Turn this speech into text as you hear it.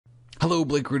Hello,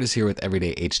 Blake Rudis here with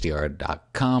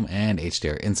EverydayHDR.com and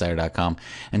HDRinsider.com,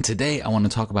 and today I want to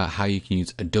talk about how you can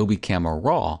use Adobe Camera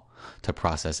Raw to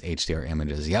process HDR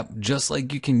images. Yep, just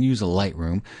like you can use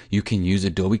Lightroom, you can use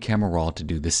Adobe Camera Raw to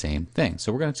do the same thing.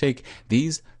 So we're going to take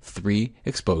these three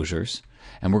exposures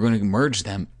and we're going to merge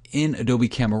them in Adobe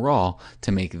Camera Raw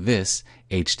to make this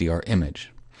HDR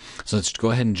image. So let's go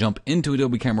ahead and jump into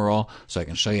Adobe Camera Raw so I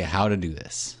can show you how to do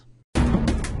this.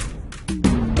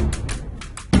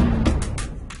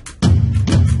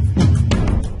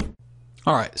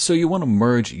 Alright, so you want to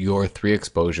merge your three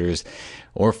exposures,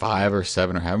 or 5 or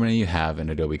 7 or however many you have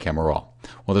in Adobe Camera Raw.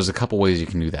 Well, there's a couple ways you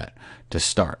can do that. To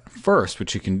start, first,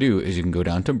 what you can do is you can go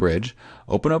down to Bridge,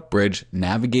 open up Bridge,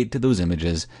 navigate to those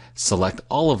images, select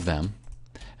all of them,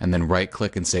 and then right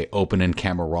click and say Open in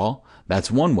Camera Raw. That's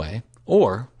one way.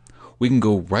 Or we can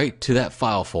go right to that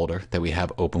file folder that we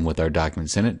have open with our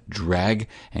documents in it, drag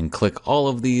and click all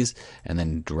of these, and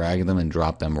then drag them and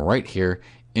drop them right here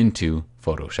into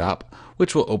Photoshop,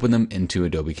 which will open them into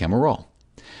Adobe Camera Raw.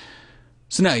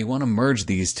 So now you want to merge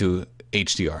these to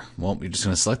HDR. Well, you're just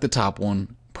going to select the top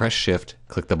one, press Shift,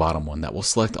 click the bottom one. That will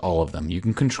select all of them. You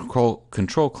can control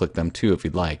click them too if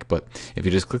you'd like, but if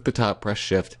you just click the top, press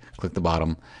Shift, click the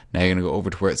bottom, now you're going to go over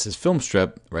to where it says Film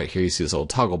Strip. Right here you see this little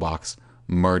toggle box,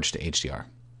 Merge to HDR.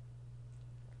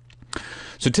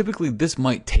 So typically this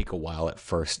might take a while at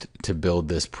first to build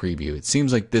this preview. It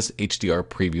seems like this HDR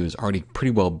preview is already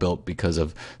pretty well built because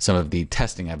of some of the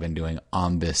testing I've been doing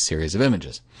on this series of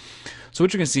images. So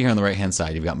what you're going to see here on the right hand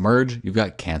side, you've got Merge, you've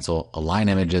got Cancel, Align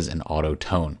Images, and Auto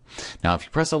Tone. Now if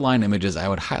you press Align Images, I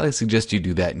would highly suggest you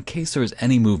do that in case there is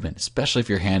any movement, especially if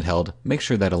you're handheld. Make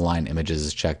sure that Align Images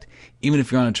is checked. Even if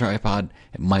you're on a tripod,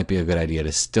 it might be a good idea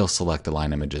to still select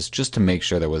Align Images just to make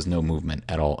sure there was no movement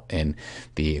at all in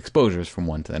the exposures from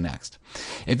one to the next.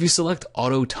 If you select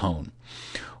Auto Tone,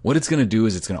 what it's going to do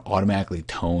is it's going to automatically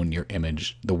tone your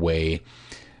image the way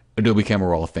Adobe Camera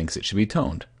Raw thinks it should be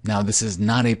toned. Now this is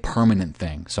not a permanent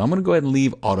thing, so I'm going to go ahead and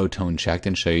leave Auto Tone checked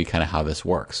and show you kind of how this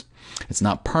works. It's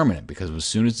not permanent because as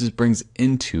soon as this brings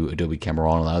into Adobe Camera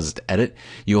Raw and allows us to edit,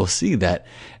 you'll see that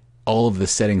all of the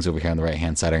settings over here on the right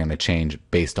hand side are going to change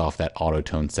based off that Auto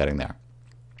Tone setting there.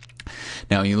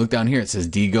 Now when you look down here, it says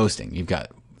deghosting. You've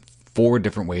got 4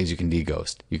 different ways you can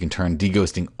deghost. You can turn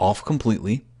deghosting off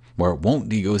completely, where it won't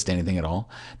deghost anything at all.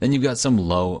 Then you've got some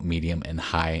low, medium, and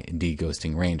high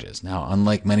deghosting ranges. Now,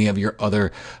 unlike many of your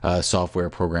other software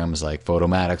programs like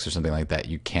Photomatix or something like that,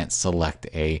 you can't select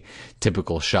a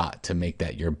typical shot to make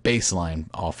that your baseline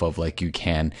off of like you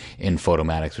can in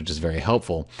Photomatix, which is very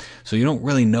helpful. So you don't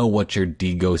really know what you're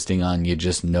deghosting on. You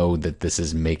just know that this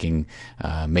is making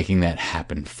that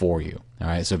happen for you. All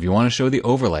right, so if you want to show the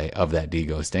overlay of that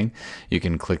deghosting, you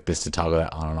can click this to toggle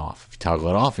that on and off. If you toggle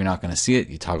it off, you're not going to see it.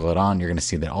 You toggle it on, you're going to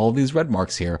see that all of these red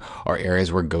marks here are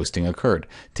areas where ghosting occurred.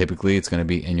 Typically, it's going to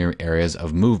be in your areas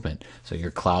of movement. So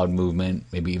your cloud movement,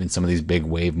 maybe even some of these big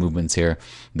wave movements here,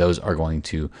 those are going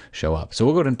to show up. So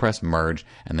we'll go ahead and press Merge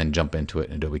and then jump into it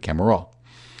in Adobe Camera Raw.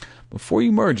 Before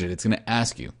you merge it, it's going to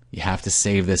ask you. You have to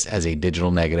save this as a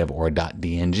digital negative or a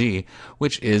 .dng,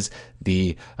 which is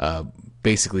the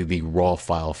basically the raw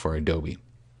file for Adobe.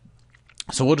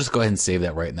 So we'll just go ahead and save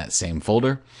that right in that same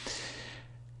folder.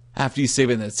 After you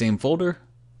save it in that same folder,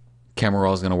 Camera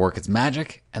Raw is going to work its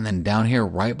magic, and then down here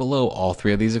right below all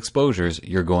 3 of these exposures,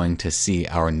 you're going to see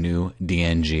our new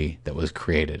DNG that was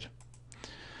created.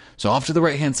 So off to the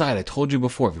right hand side, I told you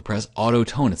before, if you press Auto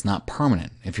Tone, it's not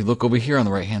permanent. If you look over here on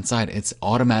the right hand side, it's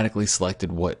automatically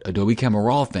selected what Adobe Camera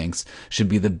Raw thinks should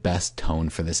be the best tone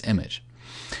for this image.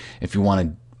 If you want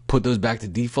to put those back to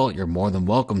default, you're more than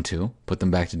welcome to put them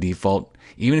back to default.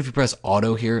 Even if you press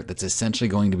Auto here, that's essentially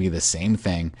going to be the same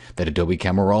thing that Adobe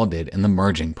Camera Raw did in the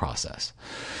merging process.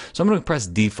 So I'm going to press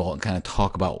default and kind of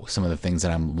talk about some of the things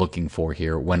that I'm looking for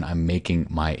here when I'm making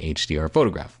my HDR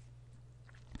photograph.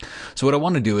 So what I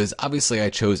want to do is, obviously I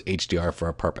chose HDR for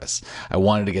a purpose. I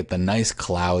wanted to get the nice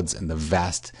clouds and the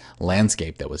vast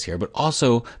landscape that was here, but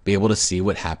also be able to see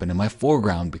what happened in my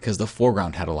foreground because the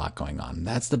foreground had a lot going on.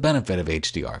 That's the benefit of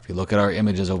HDR. If you look at our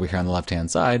images over here on the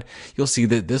left-hand side, you'll see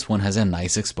that this one has a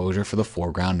nice exposure for the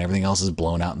foreground and everything else is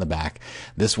blown out in the back.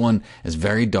 This one is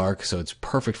very dark, so it's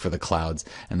perfect for the clouds.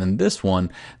 And then this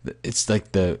one, it's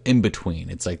like the in-between.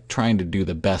 It's like trying to do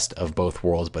the best of both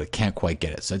worlds, but it can't quite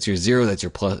get it. So that's your 0, that's your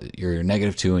plus, your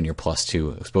 -2 and your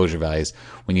 +2 exposure values.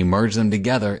 When you merge them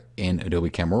together in Adobe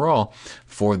Camera Raw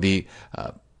for the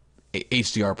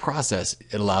HDR process,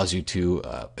 it allows you to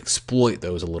exploit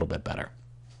those a little bit better.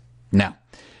 Now,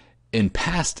 in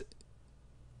past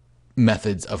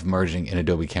methods of merging in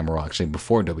Adobe Camera Raw, actually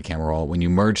before Adobe Camera Raw, when you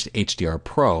merged HDR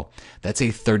Pro, that's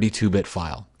a 32-bit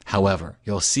file. However,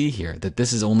 you'll see here that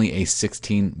this is only a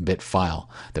 16-bit file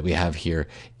that we have here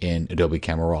in Adobe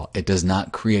Camera Raw. It does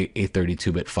not create a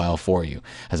 32-bit file for you.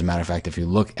 As a matter of fact, if you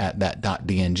look at that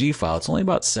 .dng file, it's only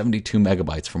about 72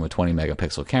 megabytes from a 20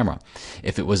 megapixel camera.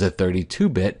 If it was a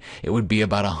 32-bit, it would be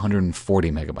about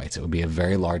 140 megabytes. It would be a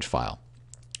very large file.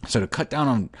 So to cut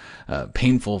down on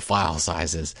painful file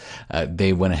sizes,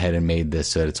 they went ahead and made this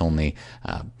so that it's only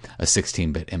a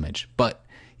 16-bit image. But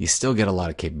you still get a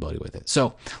lot of capability with it.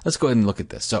 So let's go ahead and look at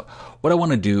this. So what I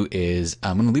want to do is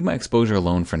I'm going to leave my exposure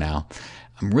alone for now.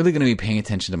 I'm really going to be paying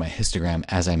attention to my histogram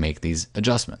as I make these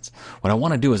adjustments. What I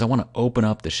want to do is I want to open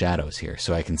up the shadows here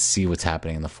so I can see what's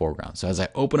happening in the foreground. So as I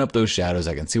open up those shadows,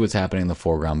 I can see what's happening in the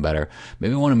foreground better.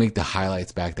 Maybe I want to make the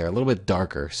highlights back there a little bit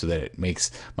darker so that it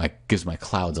gives my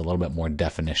clouds a little bit more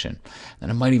definition. And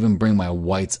I might even bring my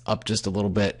whites up just a little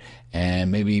bit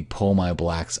and maybe pull my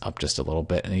blacks up just a little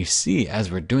bit. And you see, as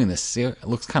we're doing this, see, it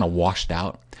looks kind of washed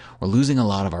out. We're losing a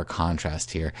lot of our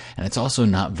contrast here, and it's also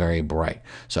not very bright.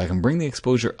 So I can bring the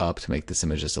exposure up to make this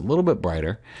image just a little bit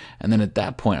brighter. And then at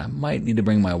that point, I might need to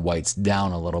bring my whites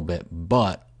down a little bit,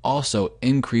 but also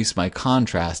increase my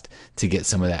contrast to get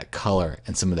some of that color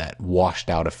and some of that washed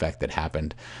out effect that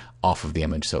happened off of the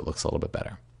image so it looks a little bit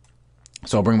better.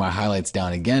 So I'll bring my highlights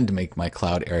down again to make my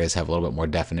cloud areas have a little bit more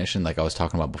definition like I was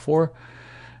talking about before.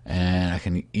 And I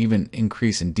can even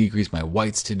increase and decrease my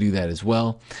whites to do that as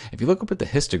well. If you look up at the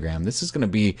histogram, this is going to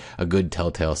be a good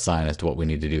telltale sign as to what we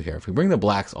need to do here. If we bring the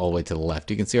blacks all the way to the left,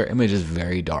 you can see our image is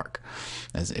very dark.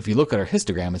 As if you look at our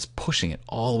histogram, it's pushing it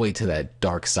all the way to that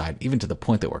dark side, even to the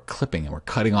point that we're clipping and we're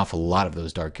cutting off a lot of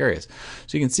those dark areas.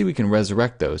 So you can see we can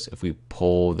resurrect those if we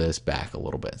pull this back a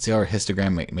little bit. See how our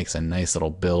histogram makes a nice little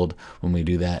build when we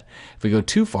do that. If we go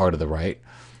too far to the right,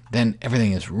 then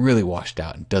everything is really washed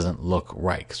out and doesn't look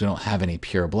right because we don't have any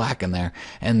pure black in there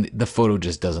and the photo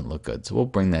just doesn't look good. So we'll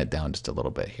bring that down just a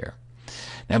little bit here.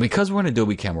 Now, because we're in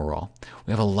Adobe Camera Raw,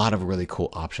 we have a lot of really cool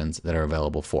options that are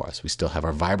available for us. We still have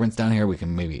our vibrance down here. We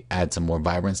can maybe add some more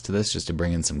vibrance to this just to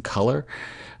bring in some color.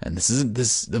 And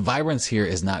the vibrance here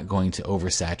is not going to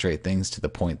oversaturate things to the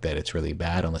point that it's really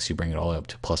bad unless you bring it all the way up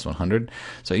to plus 100.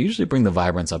 So I usually bring the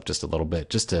vibrance up just a little bit,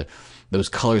 just to those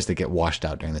colors that get washed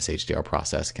out during this HDR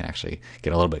process can actually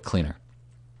get a little bit cleaner.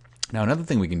 Now, another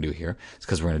thing we can do here is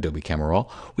because we're in Adobe Camera Raw,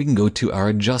 we can go to our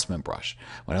adjustment brush.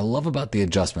 What I love about the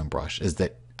adjustment brush is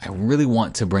that I really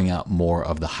want to bring out more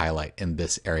of the highlight in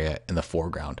this area in the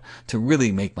foreground to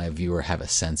really make my viewer have a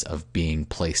sense of being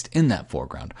placed in that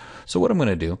foreground. So what I'm going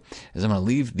to do is I'm going to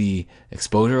leave the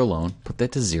exposure alone, put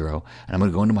that to 0, and I'm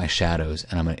going to go into my shadows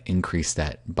and I'm going to increase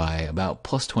that by about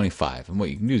plus 25. And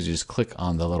what you can do is you just click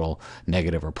on the little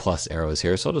negative or plus arrows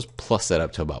here. So I'll just plus that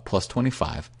up to about plus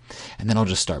 25. And then I'll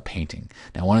just start painting.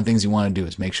 Now, one of the things you want to do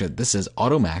is make sure this is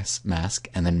auto mask,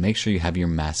 and then make sure you have your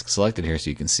mask selected here so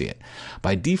you can see it.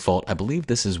 By default, I believe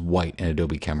this is white in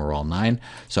Adobe Camera Raw 9,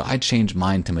 so I changed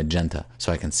mine to magenta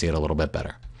so I can see it a little bit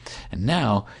better. And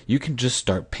now you can just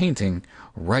start painting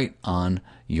right on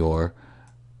your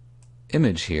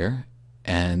image here,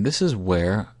 and this is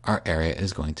where our area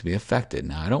is going to be affected.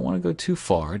 Now, I don't want to go too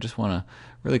far. I just want to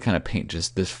really kind of paint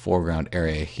just this foreground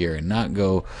area here and not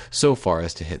go so far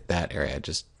as to hit that area,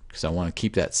 just because I want to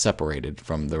keep that separated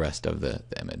from the rest of the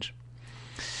image.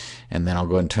 And then I'll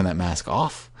go ahead and turn that mask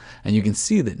off, and you can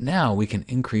see that now we can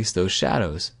increase those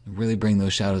shadows, really bring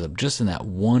those shadows up just in that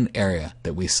one area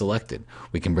that we selected.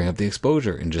 We can bring up the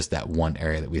exposure in just that one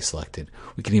area that we selected.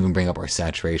 We can even bring up our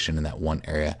saturation in that one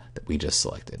area that we just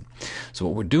selected. So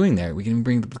what we're doing there, we can even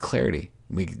bring up the clarity.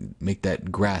 We can make that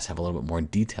grass have a little bit more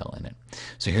detail in it.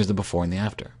 So here's the before and the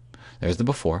after. There's the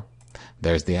before,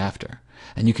 there's the after.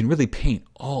 And you can really paint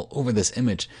all over this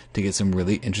image to get some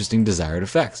really interesting desired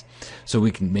effects. So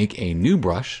we can make a new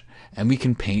brush and we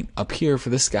can paint up here for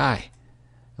the sky.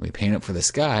 When we paint up for the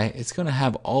sky, it's going to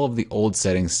have all of the old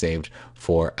settings saved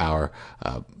for our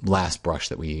last brush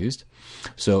that we used.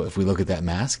 So if we look at that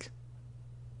mask,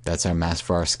 that's our mask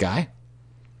for our sky.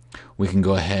 We can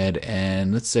go ahead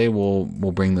and let's say we'll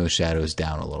bring those shadows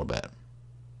down a little bit.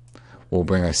 We'll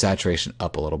bring our saturation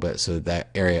up a little bit so that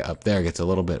area up there gets a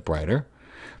little bit brighter.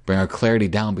 Bring our clarity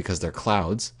down because they're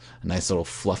clouds. A nice little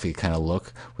fluffy kind of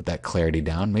look with that clarity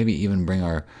down. Maybe even bring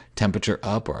our temperature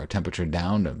up or our temperature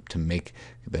down to make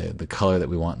the color that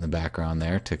we want in the background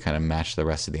there to kind of match the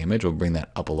rest of the image. We'll bring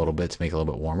that up a little bit to make it a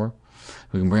little bit warmer.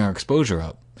 We can bring our exposure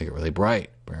up, make it really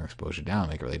bright. Bring our exposure down,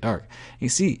 make it really dark. And you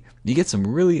see, you get some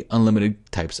really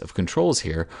unlimited types of controls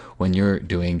here when you're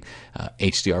doing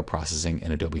HDR processing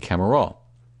in Adobe Camera Raw.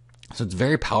 So it's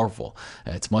very powerful.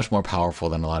 It's much more powerful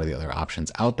than a lot of the other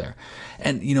options out there.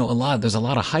 And there's a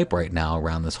lot of hype right now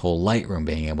around this whole Lightroom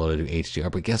being able to do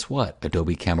HDR, but guess what?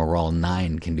 Adobe Camera Raw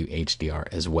 9 can do HDR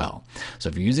as well. So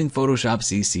if you're using Photoshop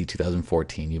CC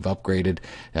 2014, you've upgraded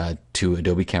to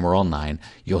Adobe Camera Raw 9,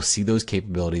 you'll see those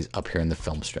capabilities up here in the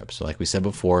film strip. So like we said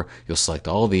before, you'll select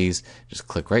all of these, just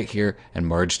click right here and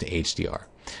merge to HDR.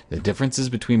 The differences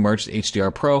between merged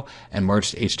HDR Pro and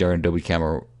merged HDR and Adobe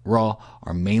Camera Raw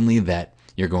are mainly that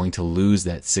you're going to lose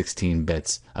that 16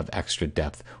 bits of extra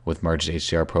depth with merged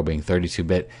HDR Pro being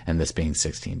 32-bit and this being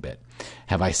 16-bit.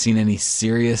 Have I seen any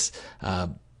serious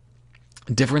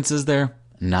differences there?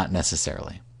 Not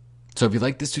necessarily. So if you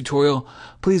like this tutorial,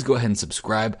 please go ahead and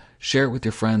subscribe, share it with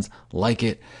your friends, like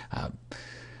it.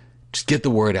 Just get the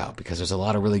word out because there's a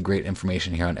lot of really great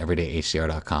information here on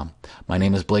everydayhdr.com. My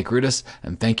name is Blake Rudis,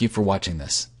 and thank you for watching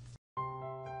this.